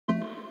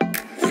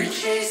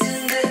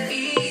chasing the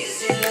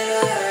easy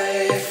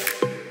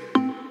life.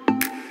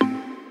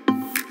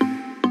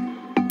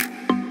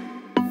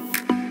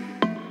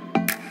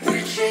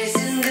 We're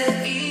chasing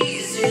the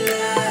easy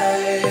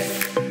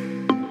life.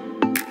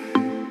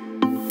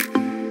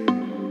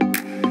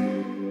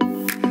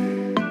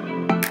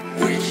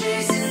 We're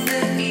chasing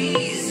the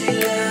easy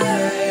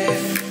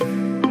life.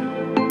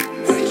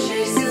 We're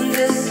chasing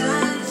the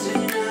sun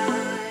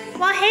tonight.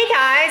 Well, hey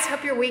guys,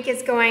 hope your week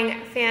is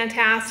going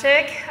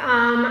fantastic.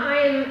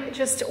 I'm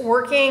just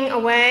working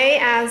away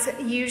as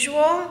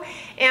usual.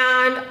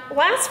 And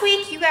last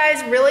week, you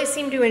guys really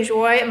seemed to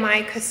enjoy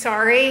my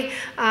Cosori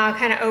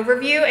kind of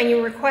overview, and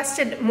you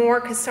requested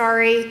more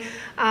Cosori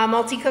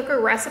multi-cooker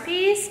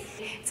recipes.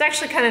 It's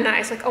actually kind of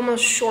nice, like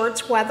almost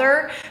shorts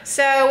weather.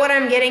 So what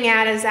I'm getting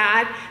at is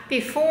that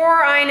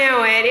before I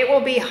know it, it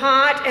will be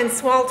hot and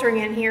sweltering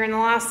in here, and the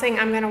last thing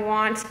I'm gonna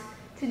want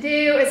to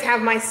do is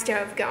have my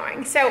stove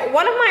going. So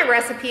one of my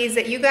recipes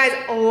that you guys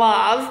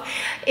love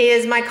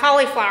is my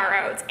cauliflower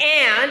oats.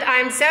 And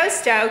I'm so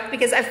stoked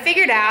because I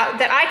figured out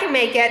that I can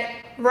make it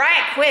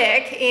right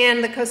quick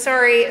in the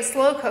Cosori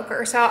slow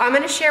cooker. So I'm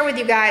gonna share with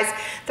you guys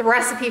the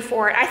recipe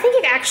for it. I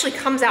think it actually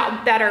comes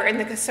out better in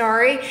the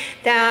Cosori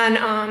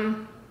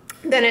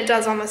than it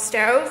does on the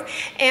stove.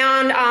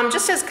 And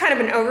just as kind of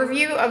an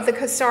overview of the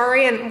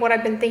Cosori and what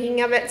I've been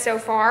thinking of it so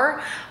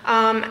far,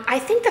 I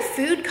think the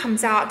food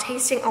comes out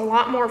tasting a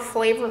lot more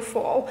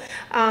flavorful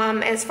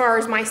as far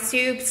as my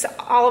soups,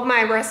 all of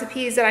my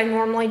recipes that I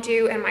normally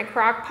do in my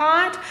crock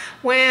pot.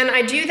 When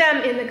I do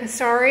them in the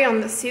Cosori on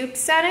the soup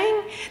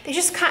setting, they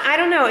just kind of, I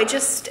don't know,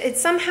 it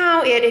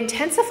somehow it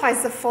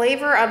intensifies the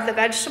flavor of the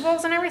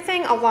vegetables and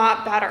everything a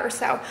lot better.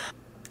 So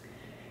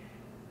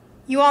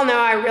you all know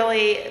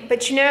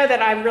but you know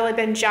that I've really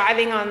been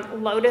jiving on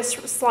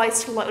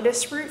sliced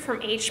lotus root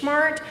from H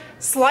Mart.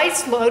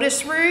 Sliced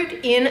lotus root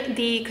in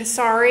the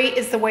Cosori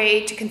is the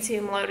way to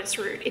consume lotus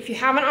root. If you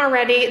haven't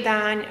already,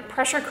 then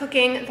pressure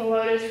cooking the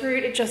lotus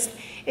root, it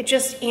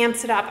just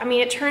amps it up. I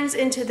mean, it turns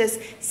into this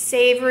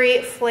savory,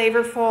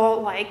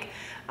 flavorful, like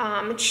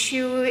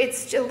chewy,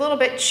 it's a little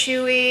bit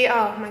chewy.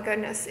 Oh my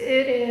goodness,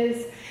 it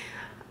is.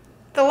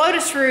 The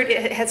lotus root,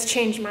 it has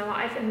changed my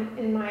life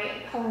in my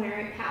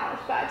culinary palate.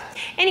 But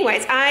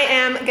anyways, I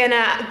am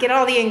gonna get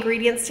all the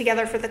ingredients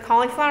together for the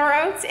cauliflower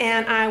oats,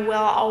 and I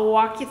will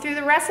walk you through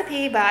the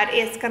recipe, but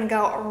it's gonna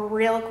go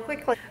real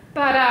quickly.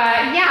 But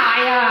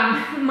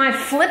yeah, my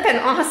flippin'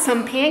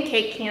 awesome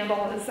pancake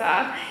candle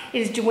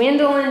is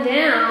dwindling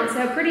down.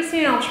 So pretty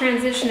soon I'll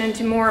transition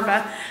into more of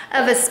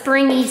a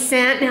springy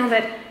scent now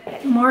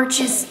that March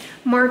is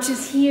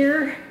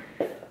here.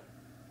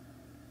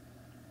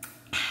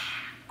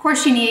 Of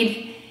course you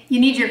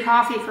need your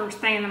coffee first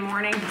thing in the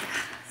morning.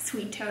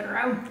 Sweet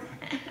Totoro.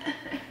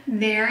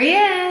 There he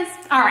is.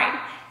 All right,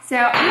 so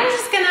I'm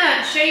just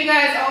gonna show you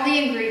guys all the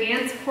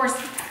ingredients. Of course,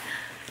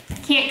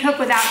 can't cook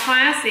without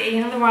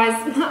classy, otherwise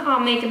I'll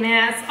make a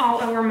mess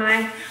all over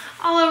my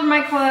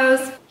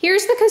clothes.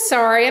 Here's the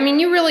Cosori. I mean,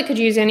 you really could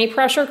use any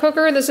pressure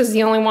cooker. This is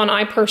the only one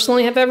I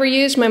personally have ever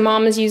used. My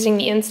mom is using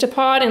the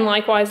Instapot and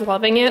likewise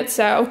loving it.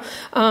 So,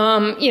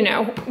 you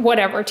know,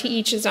 whatever, to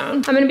each his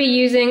own. I'm gonna be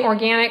using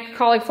organic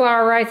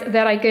cauliflower rice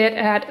that I get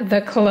at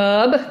the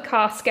club,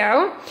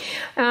 Costco.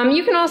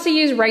 You can also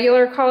use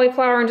regular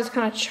cauliflower and just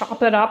kind of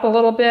chop it up a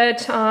little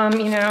bit.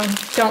 You know,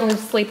 don't lose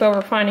sleep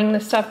over finding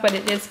this stuff, but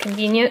it is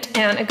convenient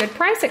and a good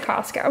price at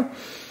Costco.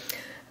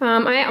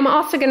 I'm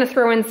also gonna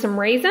throw in some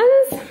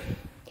raisins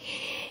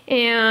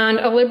and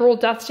a liberal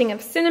dusting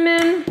of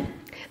cinnamon.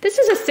 This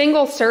is a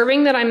single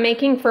serving that I'm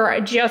making for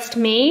just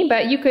me,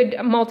 but you could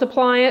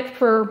multiply it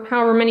for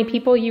however many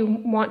people you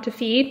want to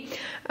feed.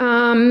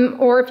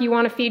 Or if you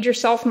want to feed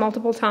yourself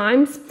multiple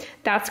times,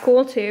 that's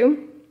cool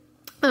too.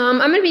 I'm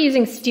gonna be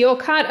using steel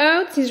cut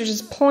oats. These are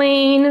just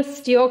plain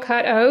steel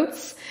cut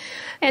oats.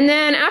 And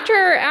then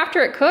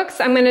after it cooks,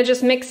 I'm gonna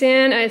just mix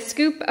in a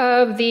scoop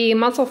of the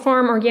Muscle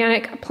Farm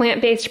organic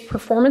plant-based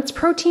performance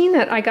protein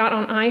that I got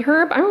on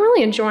iHerb. I'm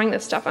really enjoying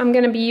this stuff. I'm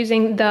gonna be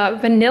using the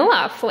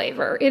vanilla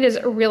flavor. It is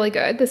really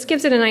good. This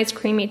gives it a nice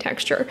creamy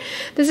texture.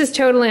 This is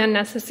totally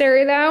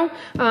unnecessary though.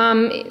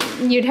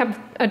 You'd have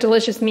a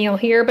delicious meal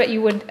here, but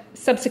you would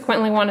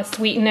subsequently want to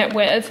sweeten it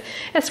with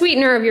a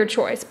sweetener of your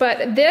choice.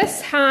 But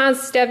this has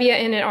stevia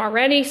in it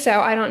already,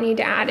 so I don't need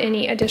to add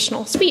any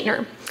additional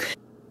sweetener.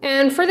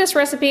 And for this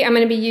recipe, I'm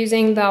going to be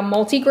using the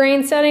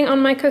multigrain setting on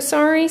my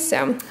Cosori,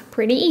 so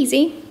pretty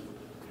easy.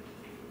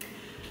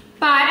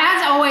 But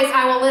as always,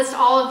 I will list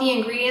all of the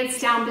ingredients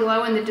down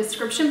below in the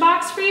description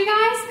box for you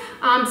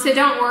guys. So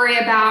don't worry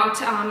about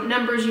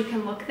numbers, you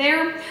can look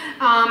there.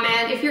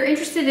 And if you're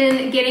interested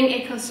in getting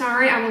a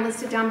Cosori, I will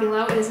list it down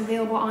below. It is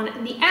available on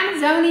the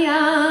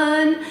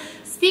Amazonian.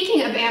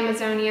 Speaking of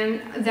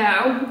Amazonian,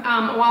 though,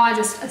 while I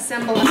just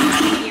assemble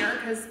it here,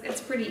 because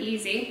it's pretty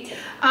easy,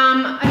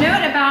 a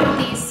note about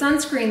the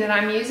sunscreen that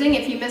I'm using.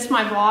 If you missed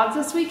my vlogs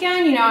this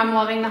weekend, you know I'm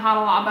loving the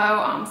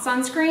Hada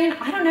sunscreen.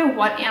 I don't know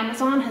what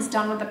Amazon has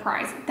done with the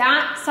price.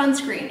 That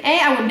sunscreen,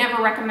 I would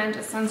never recommend a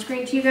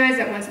sunscreen to you guys.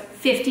 It was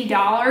 $50.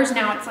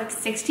 Now it's like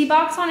 60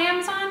 bucks on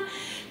Amazon.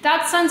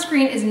 That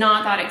sunscreen is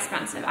not that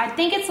expensive. I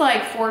think it's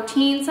like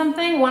 14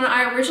 something. When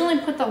I originally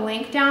put the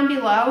link down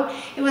below,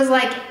 it was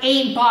like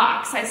 $8,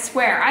 I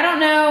swear. I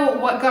don't know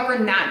what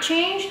governed that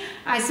change.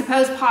 I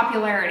suppose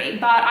popularity,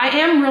 but I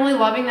am really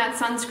loving that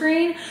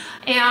sunscreen,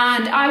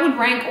 and I would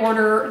rank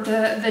order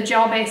the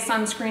gel-based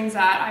sunscreens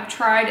that I've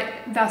tried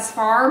thus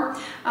far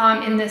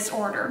in this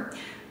order.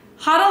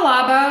 Hada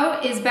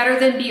Labo is better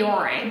than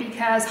Biore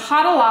because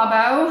Hada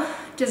Labo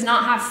does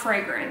not have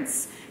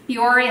fragrance.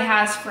 Biore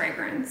has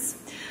fragrance.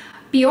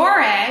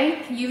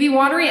 Biore UV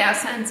Watery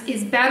Essence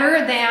is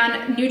better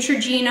than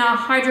Neutrogena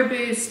Hydro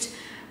Boost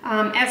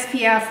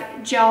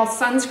SPF Gel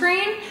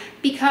Sunscreen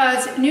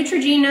because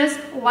Neutrogena's,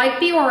 like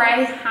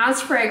Biore, has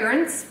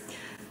fragrance,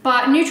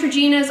 but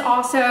Neutrogena's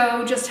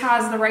also just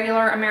has the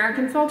regular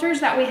American filters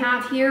that we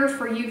have here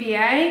for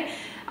UVA.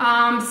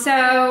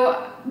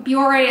 So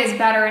Biore is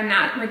better in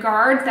that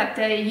regard, that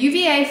the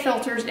UVA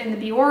filters in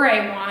the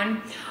Biore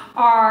one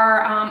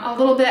are a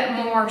little bit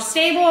more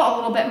stable, a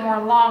little bit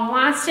more long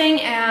lasting,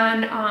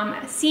 and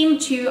seem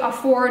to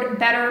afford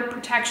better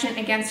protection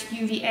against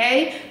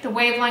UVA, the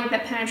wavelength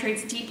that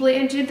penetrates deeply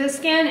into the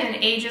skin and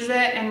ages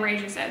it and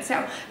rages it.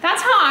 So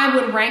that's how I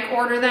would rank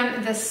order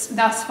them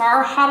thus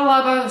far. Hada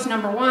Labo is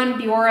number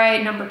 1,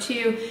 Biore number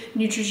 2,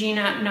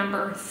 Neutrogena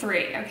number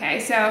 3.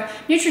 Okay, so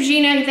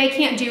Neutrogena, they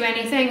can't do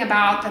anything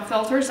about the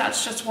filters.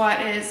 That's just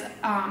what is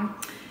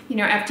you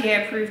know,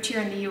 FDA approved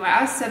here in the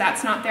US, so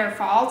that's not their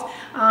fault.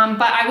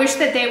 But I wish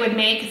that they would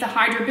make the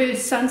Hydro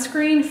Boost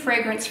sunscreen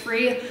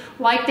fragrance-free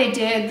like they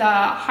did the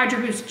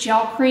Hydro Boost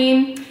gel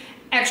cream,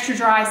 extra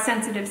dry,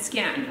 sensitive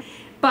skin.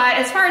 But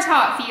as far as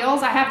how it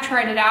feels, I have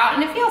tried it out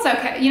and it feels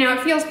okay. You know, it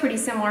feels pretty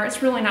similar.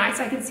 It's really nice.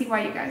 I can see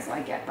why you guys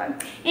like it.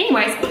 But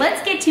anyways,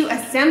 let's get to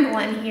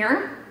assembling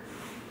here.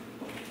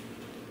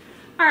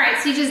 All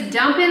right, so you just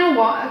dump in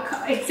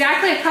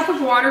exactly a cup of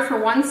water for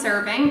 1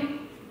 serving.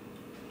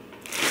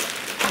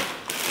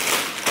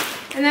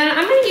 And then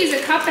I'm going to use a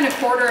 1.25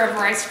 cups of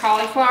riced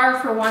cauliflower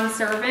for 1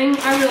 serving.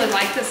 I really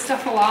like this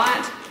stuff a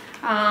lot.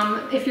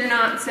 If you're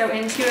not so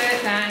into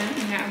it, then,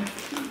 you know,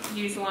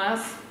 use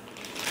less.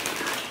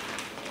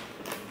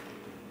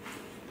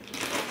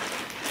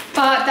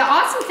 But the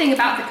awesome thing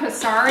about the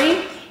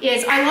Cosori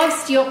is I love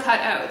steel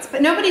cut oats,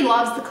 but nobody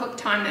loves the cook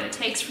time that it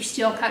takes for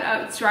steel cut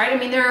oats, right? I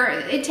mean,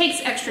 it takes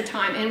extra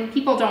time and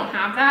people don't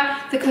have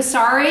that. The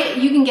Cosori,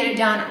 you can get it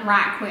done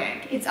right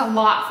quick. It's a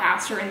lot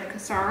faster in the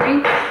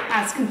Cosori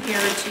as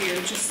compared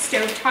to just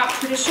stovetop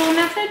traditional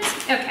methods.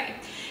 Okay,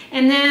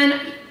 and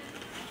then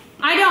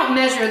I don't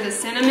measure the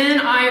cinnamon.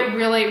 I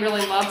really,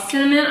 really love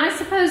cinnamon. I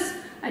suppose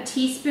a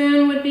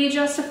teaspoon would be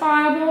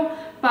justifiable,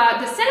 but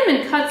the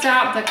cinnamon cuts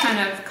out the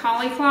kind of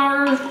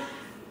cauliflower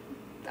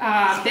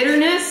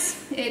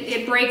bitterness.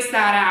 It breaks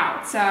that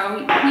out. So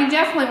you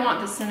definitely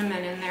want the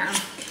cinnamon in there.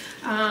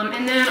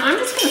 And then I'm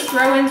just going to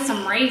throw in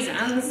some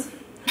raisins.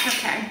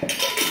 Okay.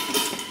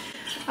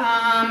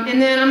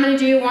 And then I'm going to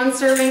do 1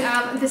 serving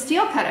of the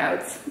steel cut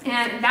oats.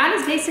 And that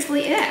is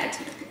basically it.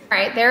 All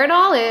right, there it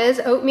all is.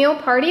 Oatmeal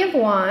party of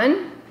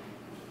 1.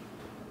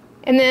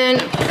 And then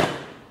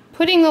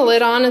putting the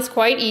lid on is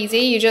quite easy.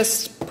 You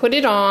just put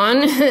it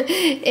on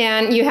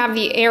and you have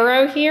the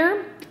arrow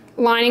here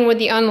lining with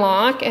the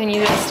unlock, and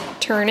you just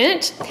turn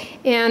it,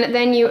 and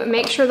then you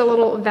make sure the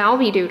little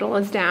valvey doodle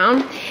is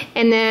down,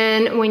 and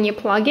then when you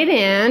plug it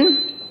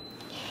in,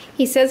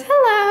 he says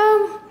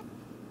hello.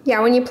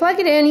 Yeah, when you plug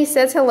it in, he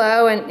says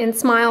hello and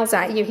smiles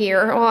at you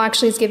here. Well,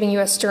 actually he's giving you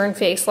a stern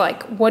face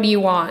like, what do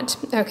you want?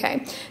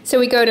 Okay, so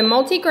we go to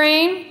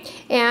multigrain,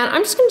 and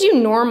I'm just going to do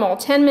normal,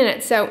 10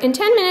 minutes. So in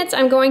 10 minutes,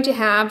 I'm going to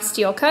have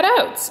steel cut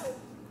oats.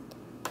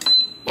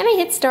 And I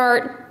hit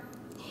start.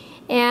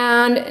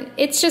 And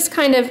it's just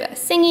kind of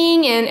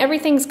singing and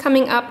everything's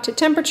coming up to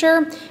temperature,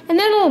 and then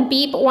it'll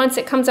beep once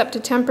it comes up to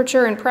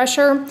temperature and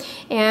pressure,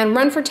 and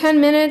run for 10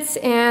 minutes,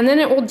 and then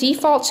it will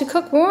default to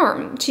cook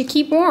warm, to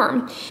keep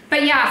warm.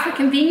 But yeah, for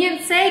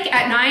convenience sake,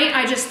 at night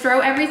I just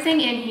throw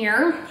everything in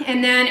here,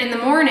 and then in the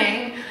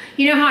morning,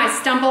 you know how I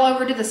stumble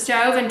over to the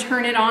stove and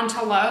turn it on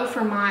to low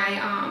for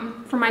my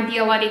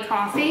Bialetti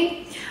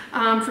coffee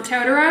for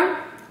Totoro?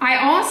 I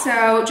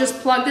also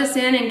just plug this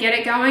in and get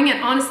it going,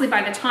 and honestly,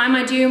 by the time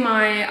I do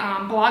my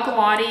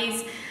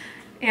Blogilates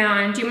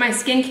and do my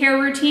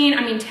skincare routine,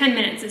 I mean, 10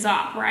 minutes is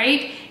up,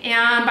 right?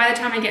 And by the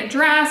time I get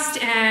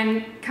dressed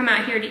and come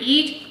out here to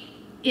eat,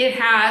 it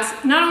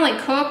has not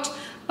only cooked,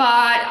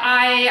 but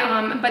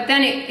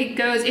then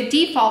it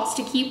defaults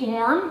to keep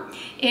warm,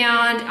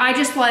 and I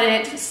just let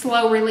it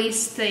slow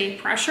release the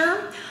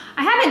pressure.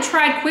 I haven't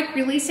tried quick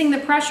releasing the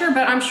pressure,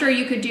 but I'm sure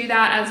you could do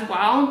that as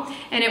well,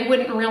 and it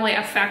wouldn't really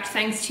affect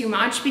things too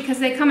much because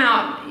they come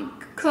out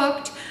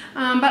cooked,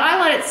 but I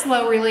let it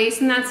slow release,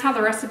 and that's how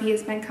the recipe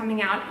has been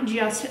coming out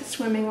just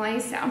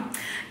swimmingly. So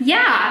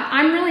yeah,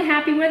 I'm really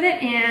happy with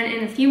it, and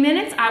in a few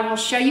minutes I will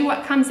show you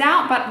what comes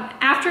out, but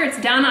after it's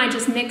done, I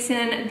just mix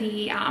in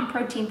the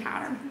protein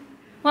powder.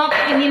 Well,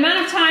 in the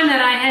amount of time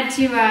that I had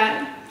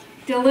to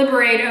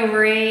deliberate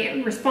over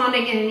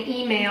responding in an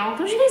email.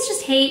 Don't you guys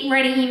just hate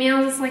writing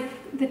emails? It's like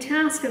the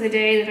task of the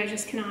day that I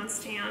just cannot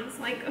stand. It's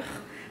like, ugh,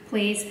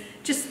 please,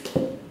 just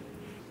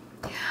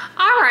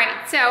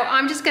so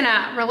I'm just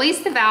gonna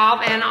release the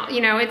valve, and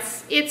you know,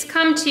 it's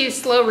come to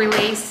slow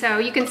release, so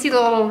you can see the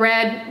little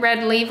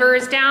red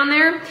levers down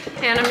there,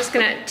 and I'm just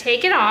gonna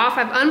take it off.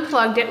 I've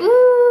unplugged it.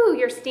 Ooh,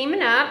 you're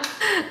steaming up.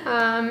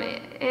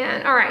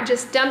 And all right,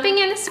 just dumping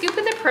in a scoop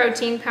of the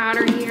protein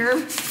powder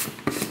here.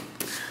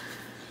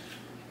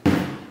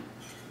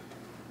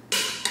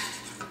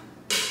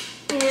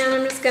 And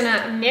I'm just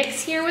gonna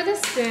mix here with a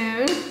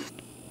spoon.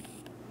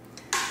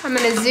 I'm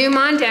gonna zoom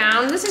on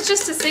down. This is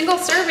just a single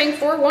serving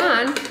for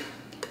one.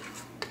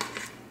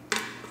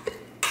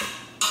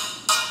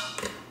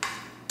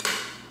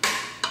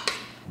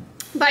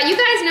 But you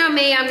guys know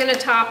me, I'm gonna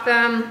top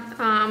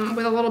them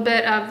with a little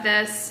bit of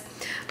this.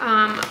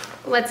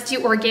 Let's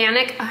do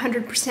organic,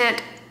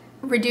 100%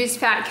 reduced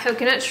fat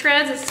coconut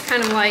shreds. It's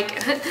kind of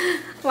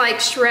like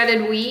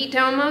shredded wheat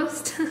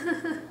almost.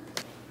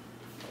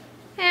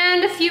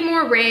 And a few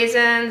more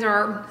raisins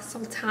or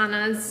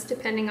sultanas,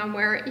 depending on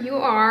where you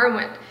are and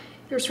what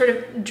your sort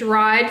of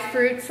dried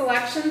fruit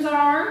selections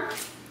are.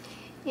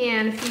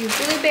 And a few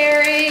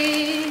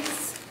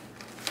blueberries,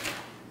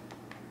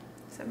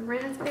 some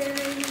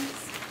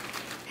raspberries.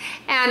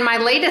 And my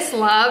latest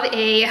love,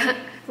 a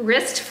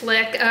wrist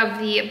flick of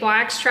the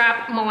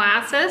blackstrap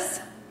molasses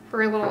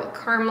for a little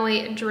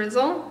caramely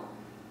drizzle.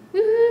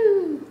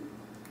 Woohoo!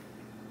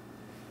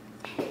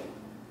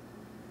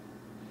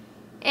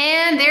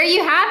 And there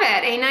you have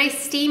it, a nice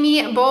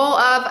steamy bowl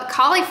of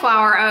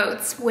cauliflower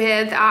oats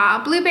with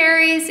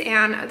blueberries,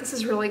 and this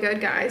is really good,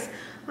 guys.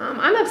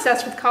 I'm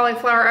obsessed with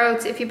cauliflower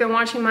oats. If you've been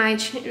watching my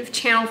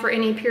channel for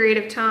any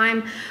period of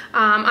time,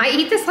 I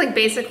eat this like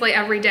basically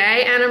every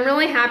day, and I'm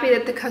really happy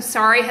that the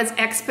Cosori has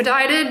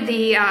expedited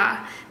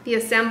the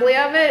assembly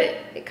of it.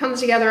 It comes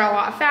together a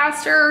lot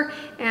faster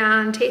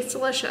and tastes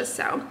delicious.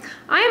 So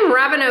I am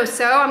ravenous,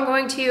 so I'm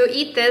going to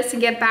eat this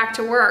and get back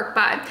to work.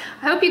 But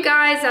I hope you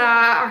guys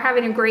are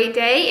having a great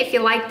day. If you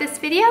like this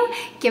video,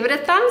 give it a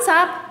thumbs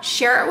up,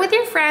 share it with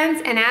your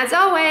friends, and as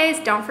always,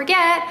 don't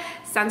forget,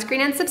 sunscreen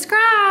and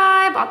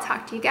subscribe. I'll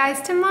talk to you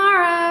guys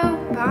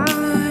tomorrow.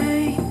 Bye.